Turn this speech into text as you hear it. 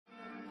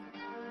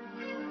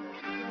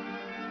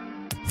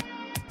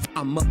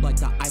I'm up like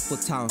the Eiffel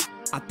Tower.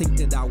 I think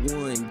that I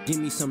won. Give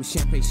me some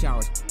champagne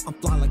showers. I'm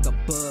fly like a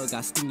bug.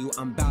 I sting you.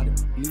 I'm about it.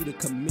 Need to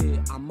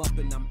commit. I'm up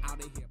and I'm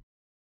out of here.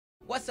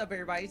 What's up,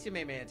 everybody? It's your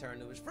main man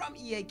EternalAnubis from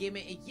EA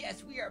Gaming, and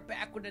yes, we are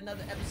back with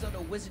another episode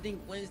of Wizarding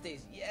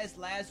Wednesdays. Yes,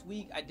 last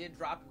week I did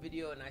drop a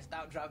video and I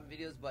stopped dropping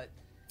videos, but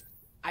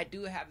I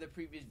do have the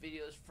previous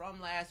videos from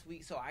last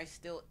week, so I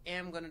still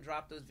am going to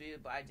drop those videos,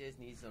 but I just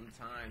need some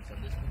time. So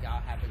this week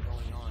I'll have it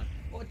going on.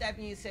 But with that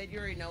being said, you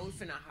already know we're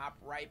finna hop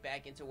right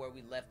back into where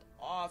we left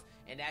off,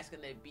 and that's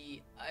going to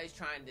be us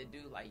trying to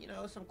do, like, you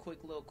know, some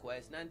quick little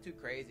quests, nothing too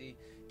crazy.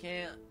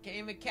 Can't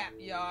even cap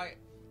y'all.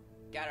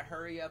 Gotta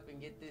hurry up and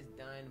get this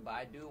done, but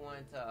I do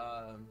want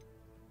to,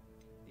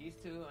 these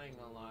two, I ain't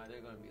gonna lie,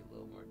 they're gonna be a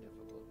little more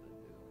difficult to do.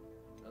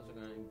 Those are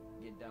gonna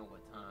get done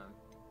with time.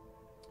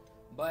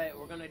 But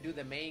we're gonna do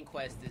the main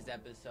quest this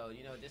episode.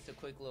 You know, just a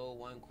quick little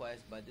one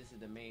quest, but this is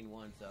the main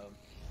one, so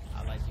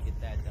I'd like to get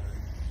that done.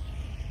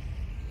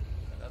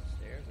 Is that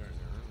upstairs or in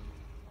the room?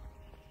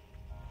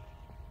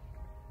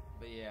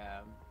 But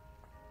yeah,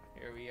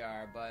 here we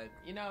are. But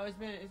you know, it's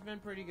been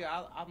pretty good.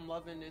 I'm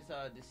loving this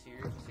this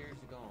series. The series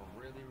is going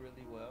really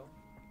well.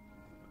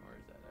 Where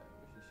is that at?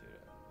 Where's the shit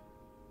at?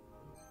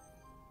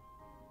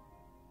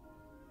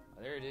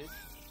 Oh, there it is.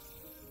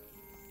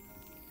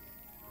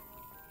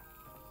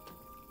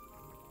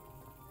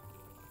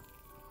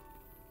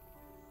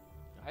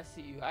 I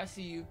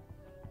see you.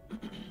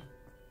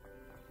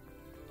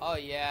 Oh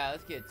yeah,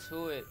 let's get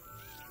to it.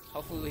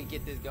 Hopefully we can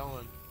get this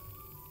going.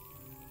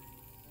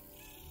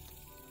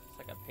 It's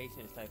like a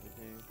patience type of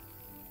thing.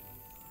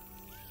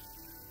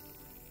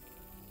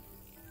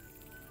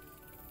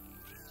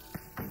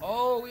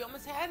 Oh, we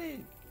almost had it.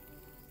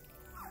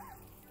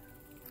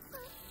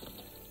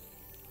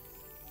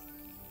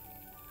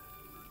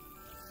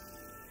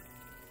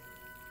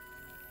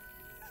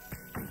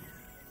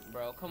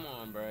 Bro, come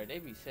on, bro. They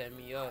be setting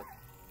me up.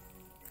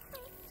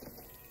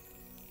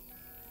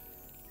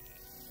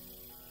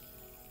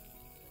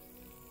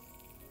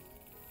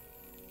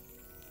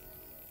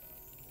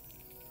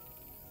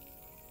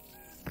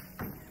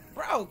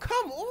 Bro,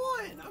 come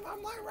on!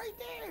 I'm like right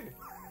there.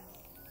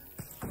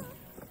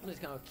 I'm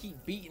just gonna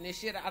keep beating this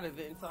shit out of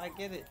it until I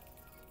get it.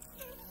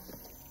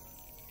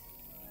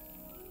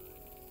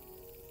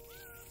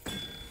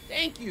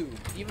 Thank you!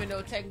 Even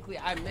though technically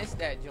I missed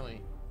that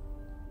joint.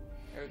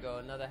 There we go,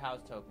 another house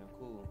token,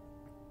 cool.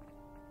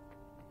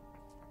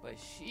 But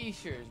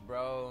sheeshers,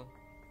 bro.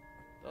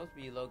 Those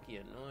be low-key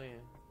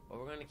annoying. But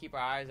we're gonna keep our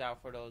eyes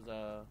out for those,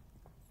 them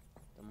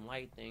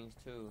light things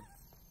too.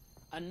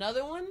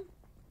 Another one?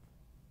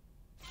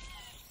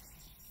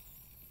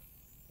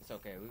 It's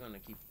okay, we're gonna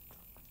keep...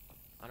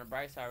 On the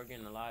bright side, we're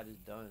getting a lot of this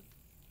done.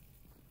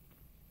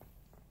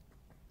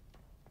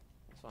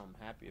 That's what I'm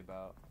happy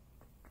about.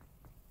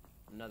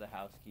 Another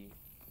house key.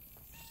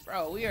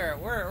 Bro,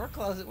 we're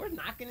closing. We're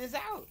knocking this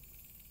out.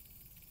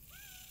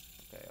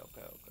 Okay.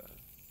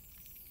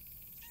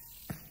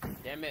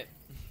 Damn it.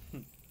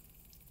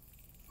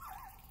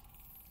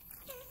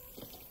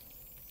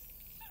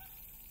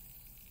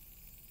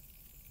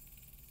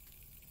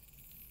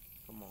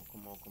 Come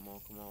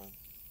on.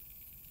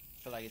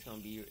 I feel like it's gonna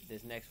be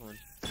this next one.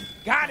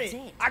 Got it!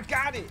 I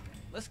got it!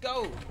 Let's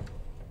go!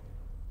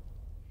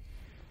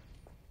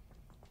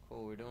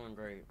 Cool, we're doing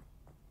great.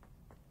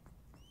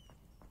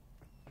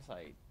 It's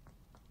like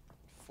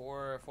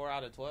 4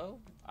 out of 12,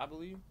 I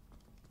believe.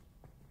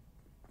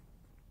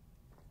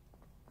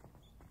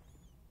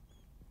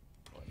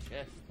 Oh,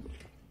 chest.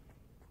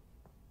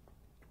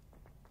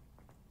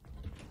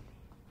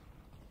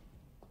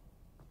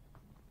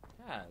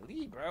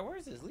 Golly, bro,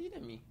 where's this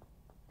leading me?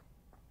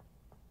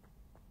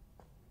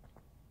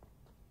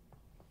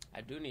 I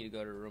do need to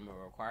go to the room of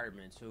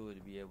requirement too to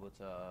be able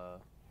to. I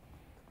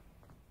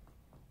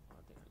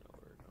think I know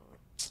where we're going,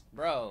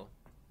 bro.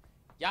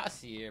 Y'all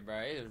see it,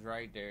 bro? It was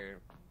right there.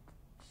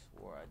 I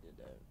swore I did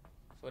that.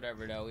 It's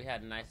whatever though. We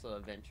had a nice little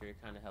adventure.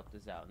 It kind of helped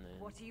us out. And then.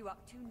 What are you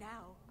up to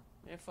now?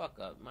 Man, fuck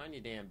up. Mind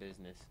your damn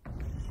business.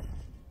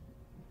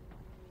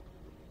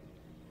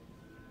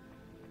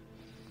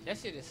 That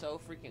shit is so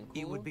freaking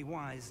cool. It would be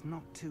wise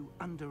not to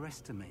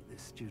underestimate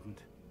this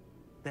student.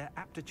 Their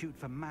aptitude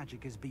for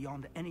magic is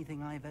beyond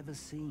anything I've ever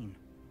seen.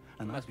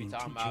 And I've been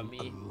teaching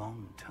a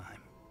long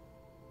time.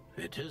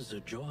 It is a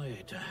joy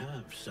to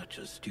have such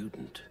a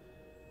student.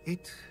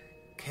 It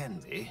can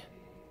be.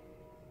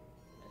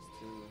 That's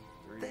 2,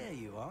 3. There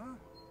you are.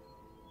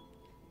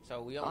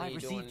 So we only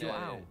doing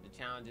the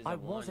challenges. I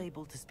was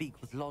able to speak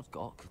with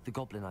Lodgok, the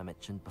goblin I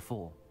mentioned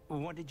before.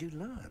 What did you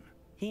learn?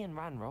 He and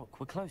RANROK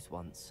were close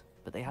once,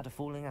 but they had a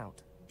falling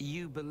out.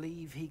 You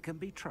believe he can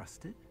be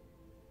trusted?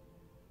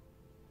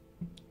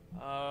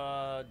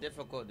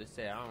 Difficult to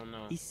say. I don't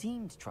know. He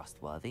seemed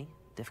trustworthy.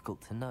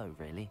 Difficult to know,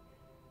 really.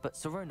 But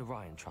Sirona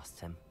Ryan trusts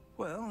him.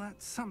 Well,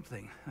 that's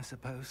something, I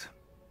suppose.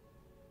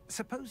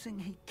 Supposing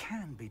he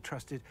can be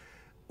trusted,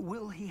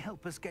 will he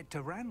help us get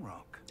to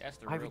RANROK? That's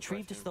the I real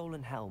retrieved question. a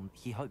stolen helm.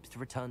 He hopes to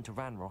return to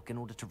RANROK in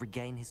order to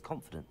regain his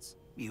confidence.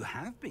 You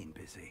have been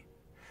busy.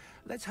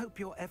 Let's hope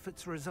your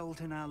efforts result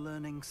in our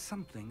learning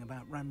something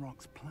about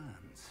RANROK's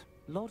plans.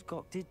 Lord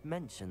Gok did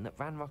mention that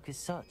RANROK is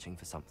searching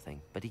for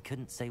something, but he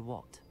couldn't say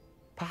what.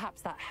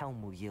 Perhaps that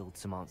helm will yield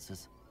some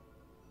answers.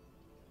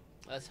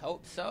 Let's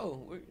hope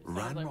so.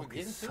 RANROK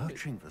is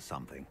searching for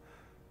something.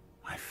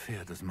 I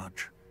feared as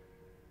much.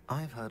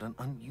 I've heard an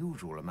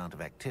unusual amount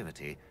of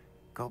activity,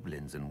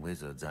 goblins and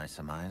wizards, I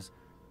surmise,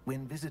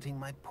 when visiting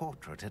my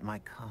portrait at my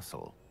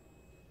castle.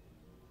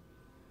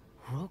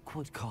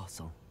 Rookwood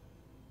Castle?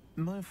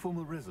 My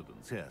former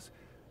residence, yes.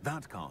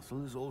 That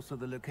castle is also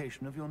the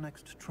location of your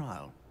next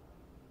trial.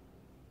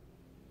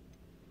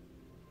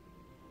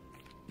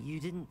 You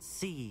didn't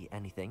see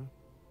anything?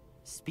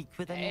 Speak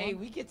with anyone? Hey,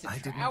 we get to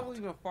travel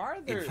even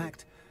farther. In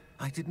fact,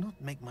 I did not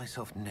make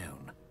myself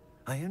known.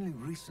 I only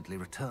recently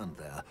returned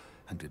there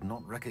and did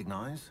not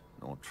recognize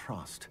nor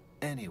trust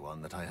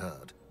anyone that I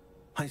heard.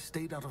 I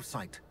stayed out of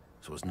sight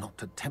so as not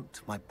to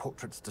tempt my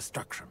portrait's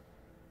destruction.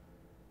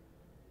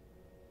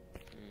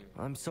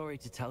 I'm sorry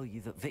to tell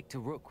you that Victor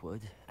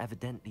Rookwood,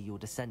 evidently your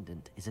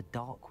descendant, is a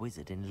dark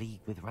wizard in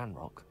league with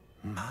RANROK.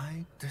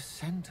 My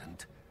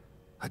descendant?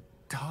 A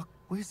dark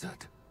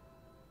wizard?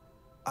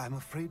 I'm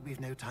afraid we've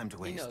no time to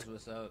waste. He knows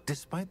what's up.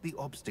 Despite the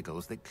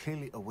obstacles that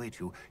clearly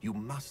await you, you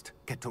must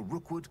get to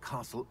Rookwood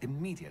Castle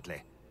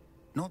immediately.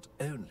 Not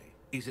only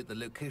is it the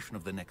location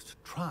of the next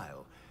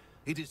trial,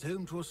 it is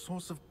home to a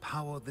source of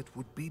power that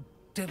would be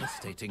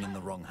devastating in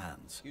the wrong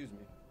hands. Excuse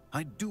me.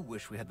 I do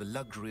wish we had the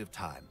luxury of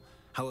time.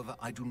 However,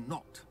 I do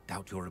not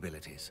doubt your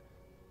abilities.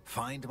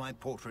 Find my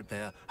portrait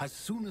there as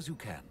soon as you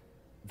can.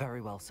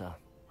 Very well, sir.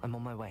 I'm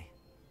on my way.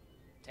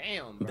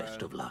 Damn, bro.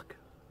 Best of luck.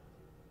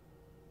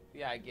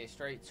 Yeah, I get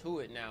straight to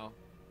it now.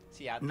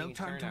 See how No things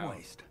time turn to out.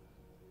 waste.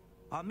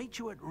 I'll meet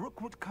you at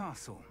Rookwood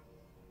Castle.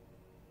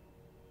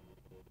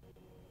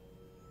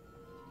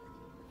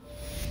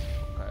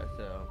 Okay,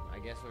 so I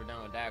guess we're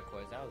done with that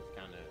quest. That was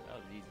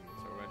easy.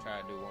 So we're gonna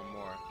try to do one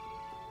more.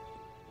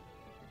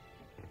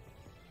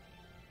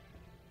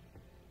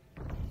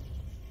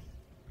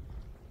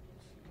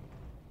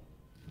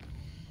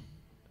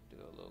 Do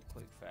a little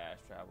quick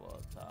fast travel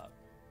up top.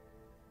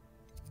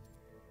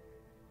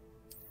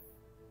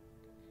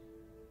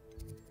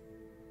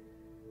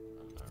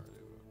 I'm not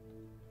really.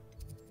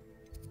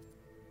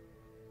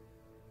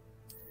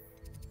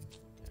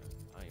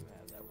 Yeah, I don't even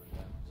have that one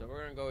done. So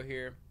we're gonna go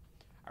here.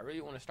 I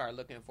really want to start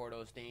looking for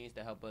those things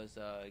to help us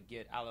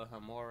get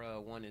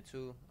Alohomora 1 and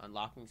 2,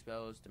 unlocking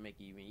spells to make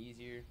it even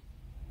easier.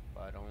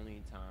 But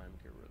only time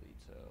can really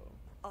tell.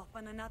 Off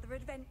on another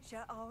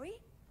adventure, are we?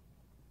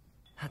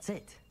 That's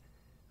it.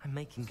 I'm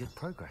making good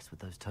progress with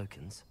those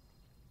tokens.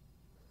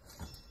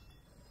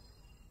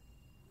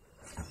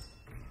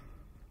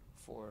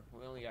 4.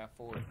 We only got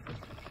 4.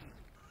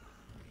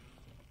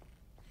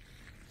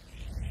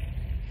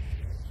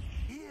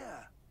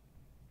 Here!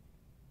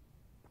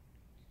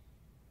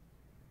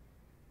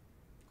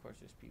 Of course,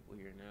 there's people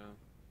here now.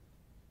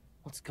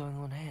 What's going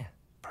on here?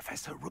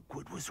 Professor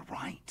Rookwood was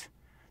right.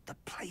 The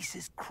place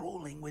is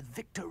crawling with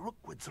Victor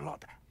Rookwood's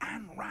lot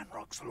and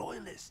RANROK's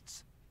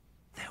loyalists.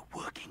 They're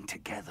working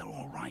together,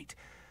 all right,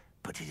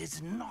 but it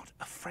is not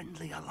a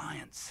friendly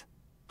alliance.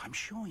 I'm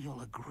sure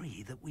you'll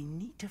agree that we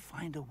need to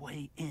find a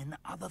way in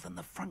other than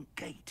the front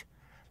gate.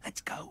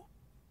 Let's go.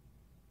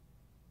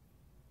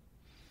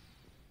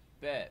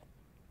 Bet.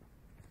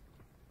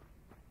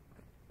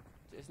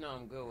 Just know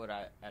I'm good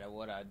at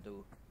what I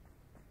do.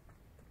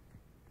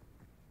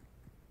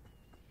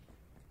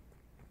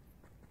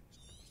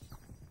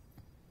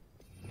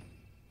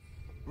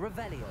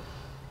 Revelio.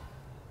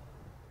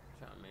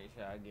 Trying to make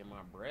sure I get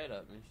my bread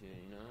up and shit,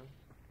 you know?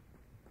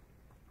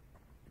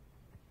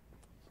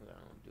 So that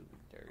I don't do me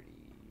dirty.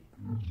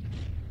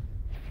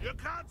 You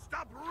can't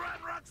stop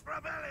RANROK's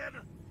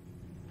rebellion!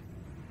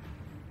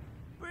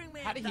 Bring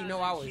me How did he know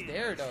I was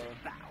there, though?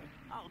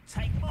 I'll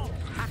take them all!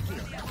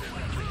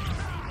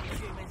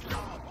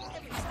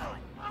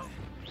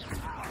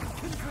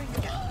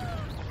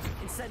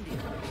 Incendio.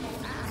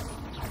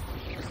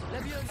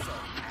 Leviosa.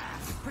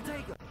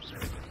 Protego.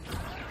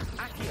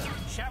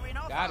 Accio. Showing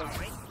off, Got him. are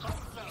we?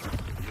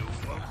 You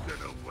won't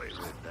get away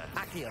with that.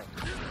 Accio.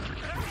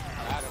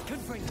 Got him.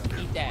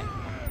 Confringo. Eat that.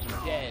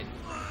 Dead.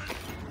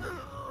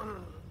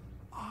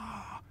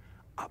 Ah,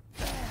 up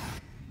there.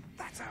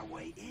 That's our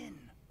way in.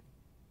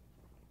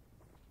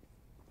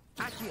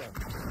 Accio.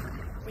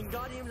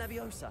 Wingardium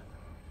Leviosa.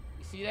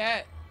 You see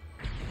that?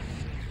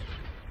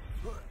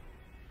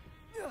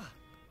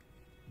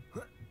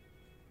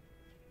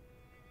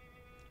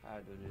 How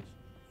to do this?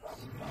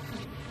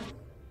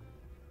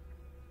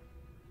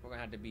 We're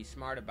gonna have to be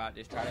smart about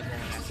this. Try to go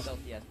in as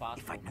stealthy as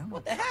possible. If I'd known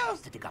What the hell?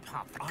 to dig up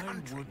half the I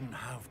country. wouldn't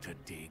have to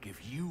dig if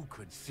you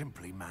could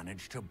simply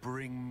manage to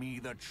bring me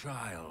the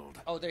child.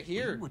 Oh, they're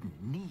here. You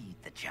wouldn't need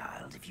the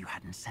child if you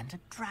hadn't sent a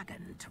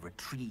dragon to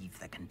retrieve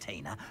the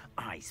container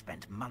I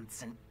spent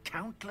months and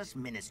countless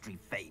ministry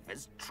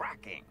favors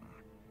tracking.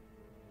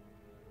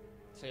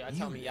 So y'all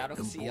tell me y'all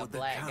don't see a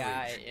black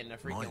guy and a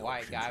freaking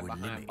white guy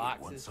behind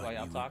boxes while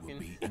y'all talking? Would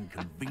be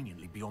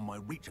inconveniently beyond my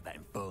reach at that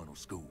infernal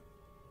school.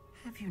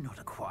 Have you not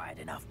acquired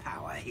enough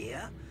power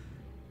here?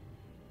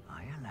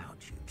 I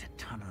allowed you to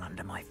tunnel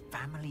under my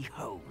family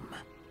home.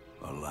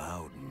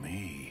 Allowed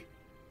me?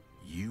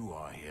 You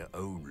are here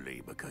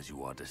only because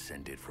you are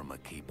descended from a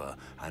keeper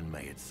and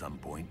may at some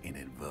point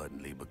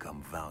inadvertently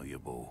become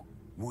valuable.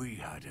 We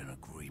had an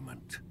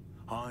agreement.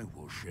 I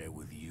will share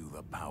with you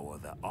the power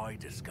that I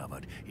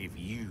discovered if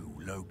you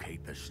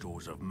locate the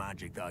stores of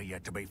magic that are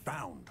yet to be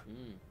found.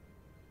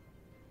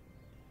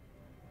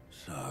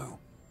 So,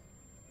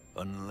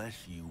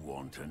 unless you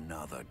want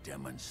another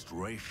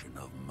demonstration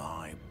of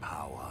my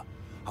power,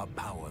 a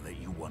power that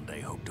you one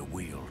day hope to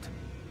wield,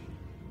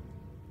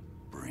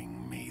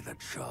 bring me the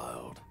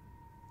child.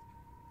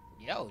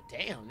 Yo,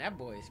 damn, that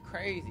boy is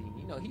crazy.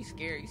 You know, he's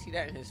scary. You see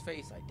that in his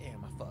face, like,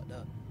 damn, I fucked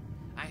up.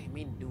 I ain't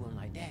mean to do him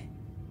like that.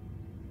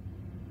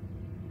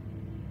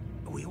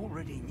 We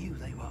already knew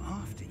they were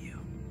after you,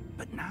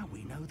 but now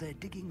we know they're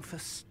digging for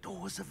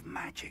stores of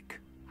magic.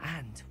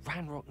 And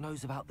RANROK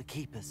knows about the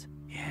Keepers.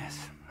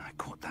 Yes, I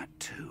caught that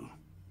too.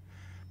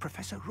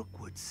 Professor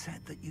Rookwood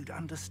said that you'd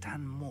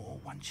understand more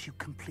once you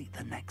complete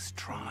the next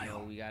trial.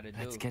 What we gotta do.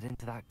 Let's get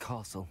into that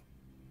castle.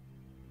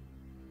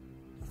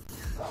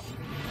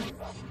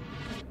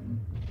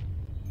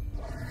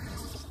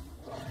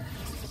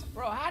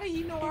 Bro, how did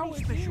he know I was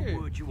Any special here?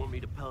 word you want me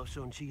to pass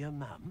on to your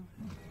mum?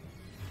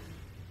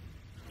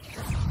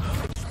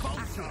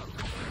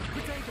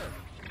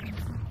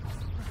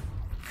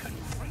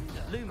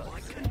 Luma, my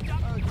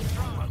conductor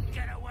won't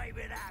get away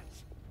with that.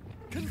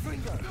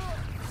 Confringo!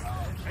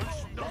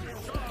 It's not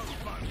so,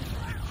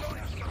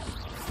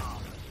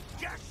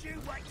 just you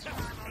wait till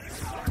I'm on his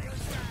side.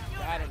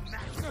 Got him.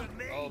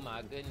 Oh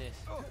my goodness.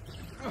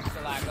 There's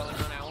a lot going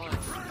on at once.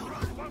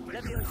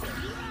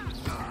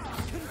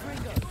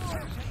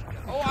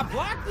 Oh, I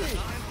blocked it!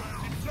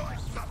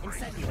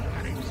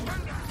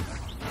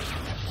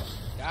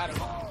 Got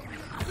him.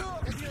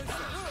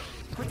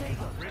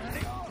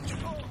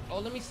 Oh,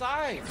 let me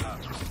slide.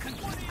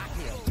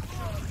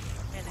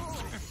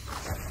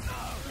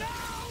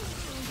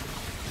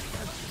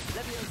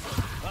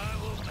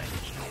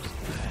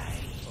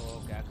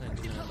 Oh, okay, I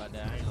couldn't do nothing about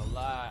that. I ain't gonna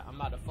lie. I'm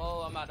about to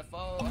fold. I'm about to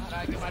fold. How do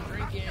I get my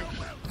drink in?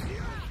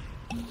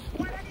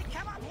 Why don't you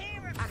come up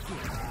here and...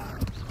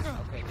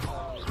 Okay,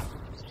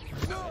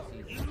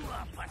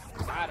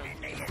 got him.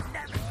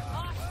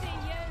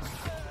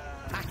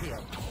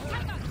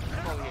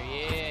 Come over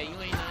here. Yeah, you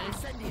ain't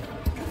nothing.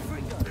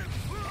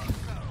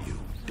 You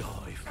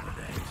die for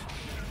that.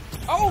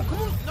 Oh,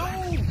 come on. No!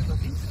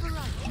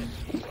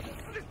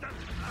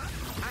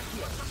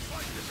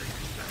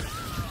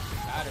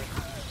 Got her.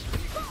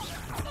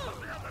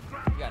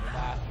 You gotta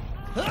die.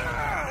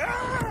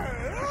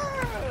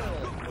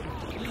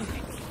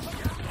 Easy.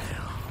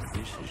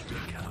 This has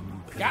become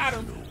Got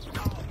him.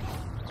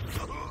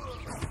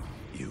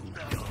 You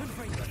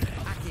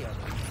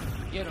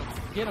Get him.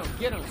 Get him.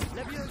 Get him.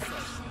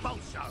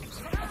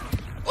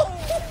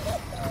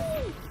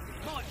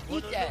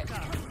 Eat that.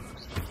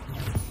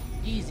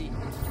 Easy.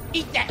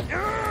 Eat that.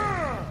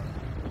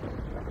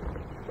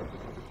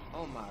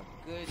 Oh my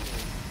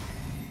goodness.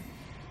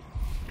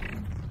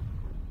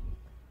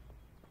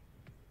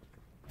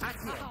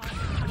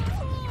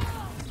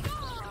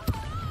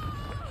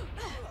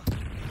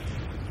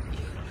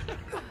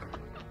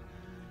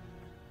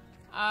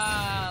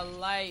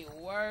 Light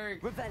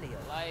work. Revelio.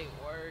 Light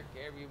work,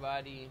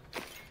 everybody.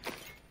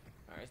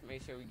 Alright, let's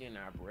make sure we're getting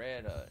our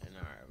bread and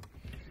our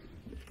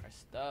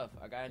stuff.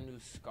 I got a new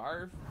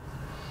scarf.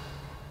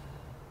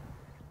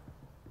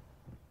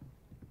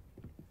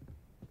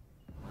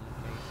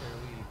 Make sure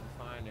we can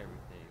find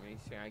everything. Make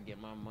sure I get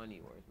my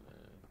money worth,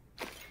 man.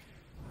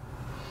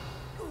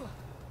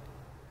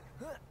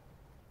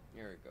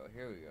 Here we go.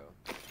 Here we go.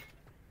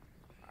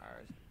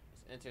 Alright,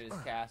 let's enter this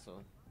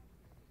castle.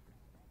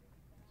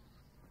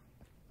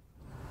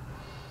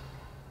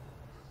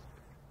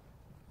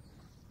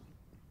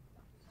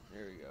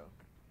 Here we go.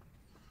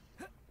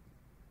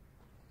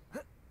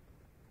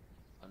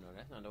 Oh no,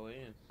 that's not the way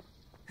in.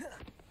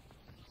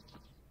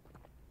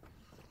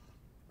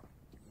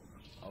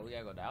 Oh, we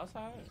gotta go to the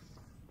outside?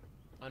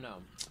 Oh no,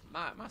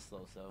 my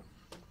slow self.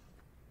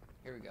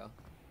 Here we go.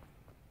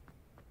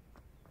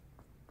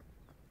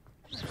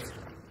 Oops.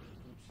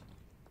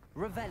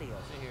 Revelio.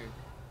 What's in here?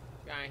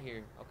 Guy in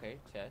here. Okay,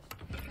 chest.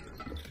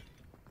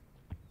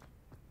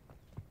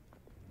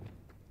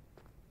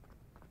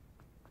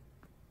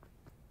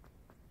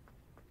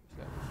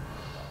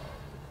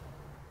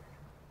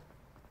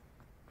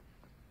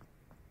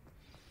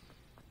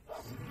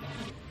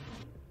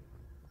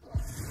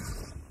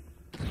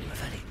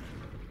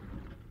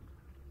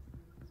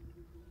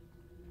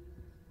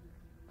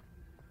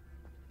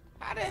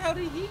 How the hell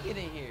did he get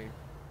in here?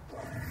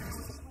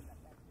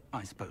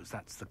 I suppose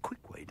that's the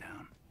quick way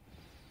down.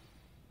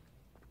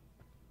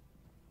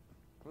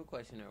 Real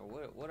question there.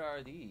 What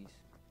are these?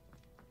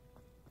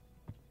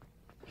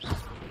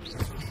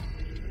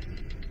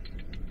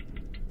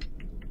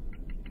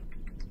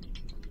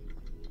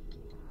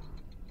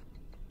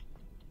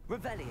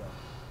 Revelio.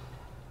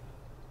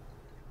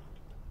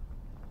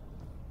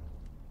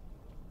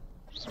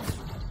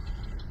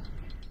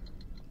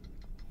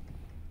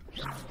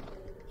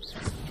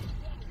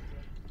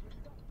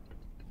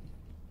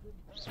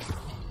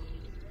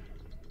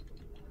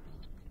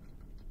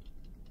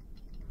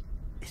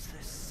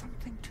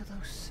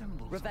 those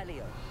symbols?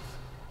 Revelio.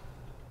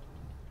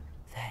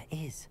 There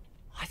is.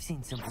 I've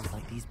seen symbols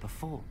like these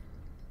before.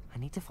 I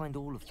need to find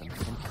all of them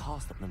and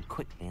cast at them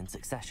quickly in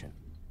succession.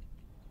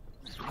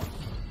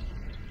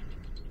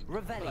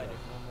 Revelio.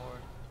 One more.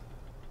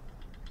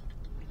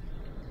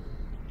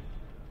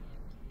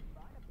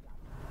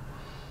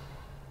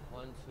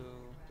 One, two,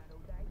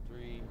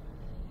 three.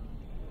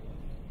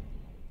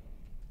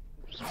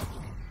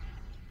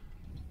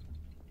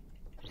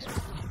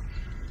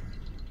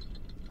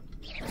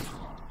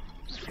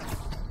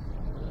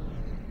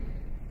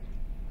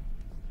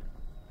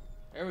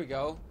 There we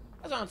go.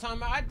 That's what I'm talking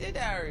about. I did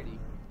that already.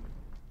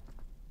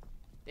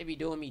 They be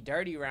doing me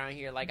dirty around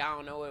here like I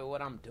don't know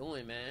what I'm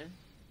doing, man.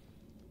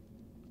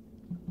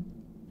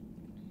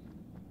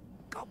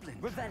 Goblin.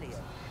 Revelio.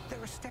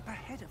 They're a step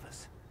ahead of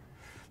us.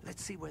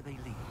 Let's see where they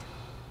lead.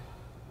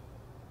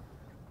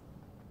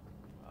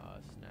 Oh,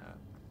 snap.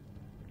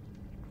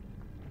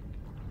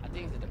 I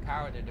think it's the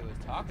power that they was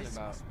talking This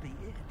about. must be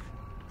it.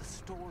 The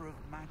store of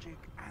magic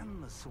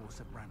and the source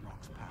of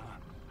RANROK's power.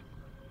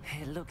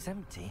 It looks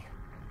empty.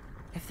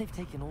 If they've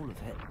taken all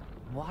of it,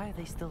 why are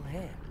they still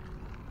here?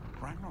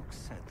 RANROK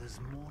said there's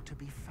more to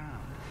be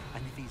found,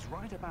 and if he's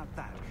right about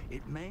that,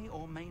 it may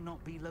or may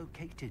not be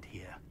located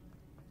here.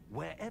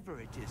 Wherever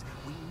it is,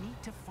 we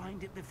need to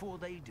find it before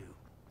they do.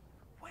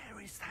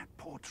 Where is that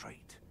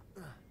portrait?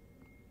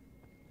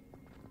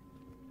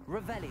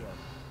 Revelio.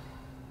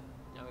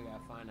 Now we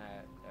gotta find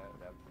that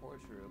porch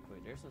real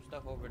quick. There's some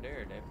stuff over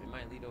there that it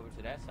might lead over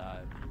to that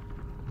side.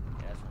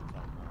 Yeah, that's what I'm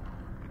talking about.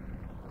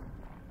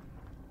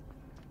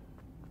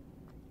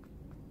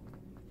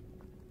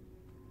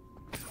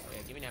 Oh,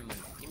 yeah, give me that money.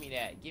 Give me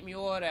that. Give me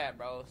all that,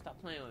 bro.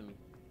 Stop playing with me.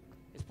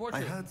 It's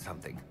portrait. I heard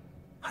something.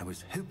 I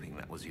was hoping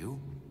that was you.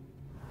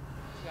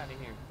 What you got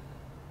in here?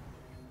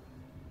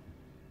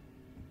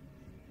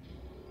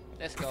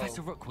 Let's go.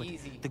 Professor Rookwood,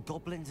 Easy. the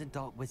goblins and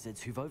dark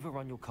wizards who've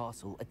overrun your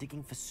castle are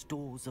digging for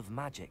stores of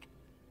magic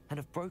and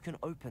have broken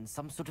open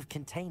some sort of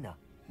container.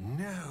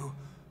 No.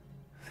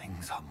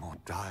 Things are more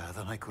dire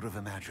than I could have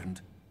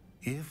imagined.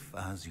 If,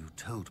 as you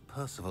told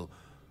Percival,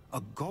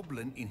 a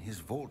goblin in his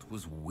vault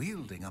was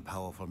wielding a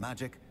powerful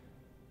magic,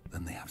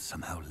 then they have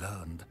somehow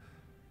learned.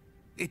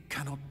 It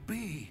cannot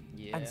be.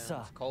 Yeah, And sir,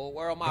 it's a cold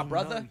world, my they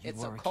brother. know you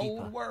It's a were a cold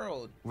keeper.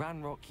 world.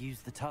 RANROK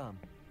used the term.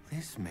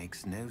 This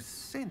makes no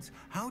sense.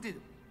 How did...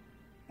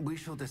 We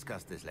shall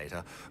discuss this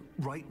later.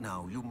 Right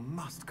now, you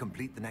must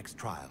complete the next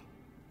trial.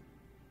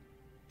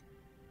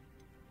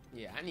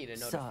 Yeah, I need to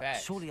know Sir, the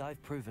facts. surely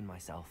I've proven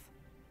myself.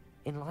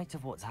 In light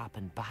of what's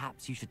happened,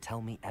 perhaps you should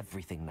tell me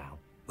everything now.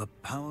 The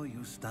power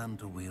you stand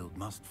to wield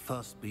must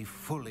first be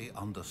fully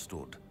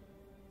understood.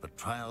 The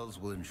trials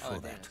will ensure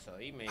damn, that. so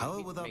he Power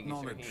he without making sure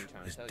he knowledge ain't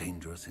trying to is tell you.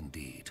 dangerous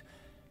indeed.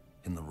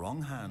 In the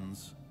wrong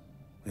hands,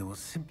 we will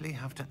simply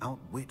have to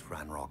outwit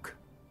RANROK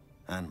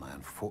and my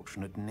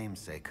unfortunate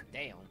namesake.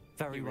 Damn.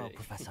 Very You well, really-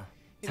 Professor.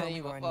 He Tell don't me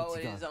even where I fuck need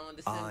with to his go. own I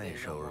descendant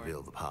shall no more.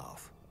 reveal the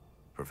path.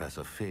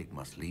 Professor Fig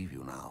must leave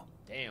you now.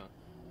 Damn.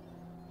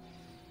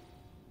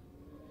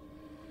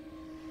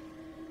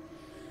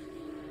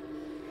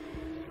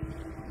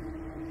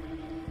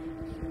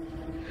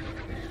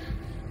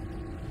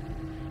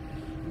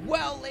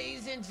 Well,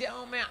 ladies and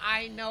gentlemen,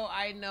 I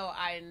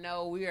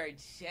know we are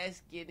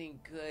just getting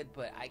good,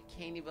 but I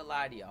can't even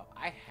lie to y'all.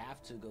 I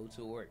have to go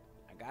to work.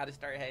 I gotta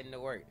start heading to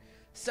work.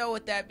 So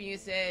with that being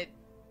said,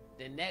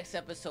 the next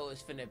episode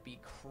is finna be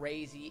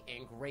crazy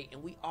and great,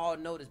 and we all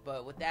know this.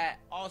 But with that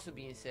also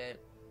being said,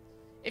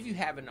 if you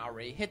haven't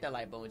already, hit that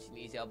like button with your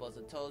knees, elbows,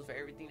 and toes for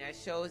everything that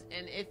shows.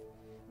 And if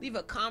leave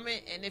a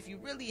comment, and if you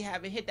really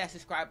haven't, hit that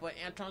subscribe button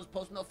and turn on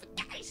post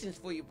notifications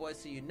for you boys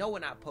so you know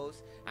when I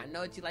post. I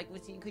know that you like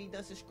what you because you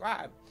done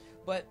subscribe.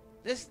 But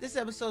this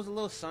episode's a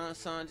little just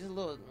a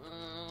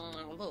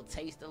little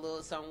taste, a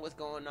little something what's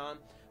going on.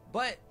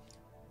 But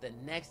the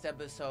next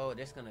episode,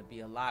 there's gonna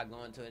be a lot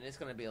going to it, and it's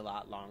gonna be a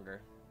lot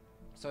longer.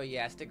 So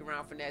yeah, stick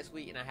around for next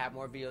week, and I have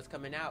more videos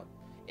coming out.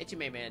 It's your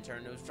main man,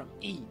 EternalAnubis from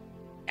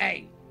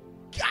EA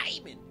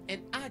Gaming,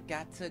 and I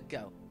got to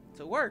go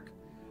to work.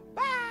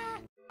 Bye.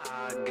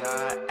 I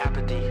got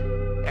apathy.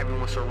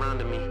 Everyone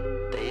surrounding me.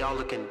 They all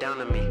looking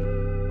down at me.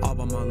 All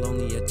by my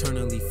lonely,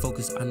 eternally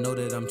focused. I know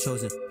that I'm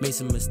chosen. Made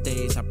some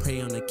mistakes, I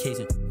pray on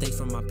occasion. Thanks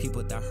for my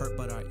people that hurt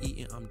but are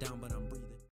eating. I'm down.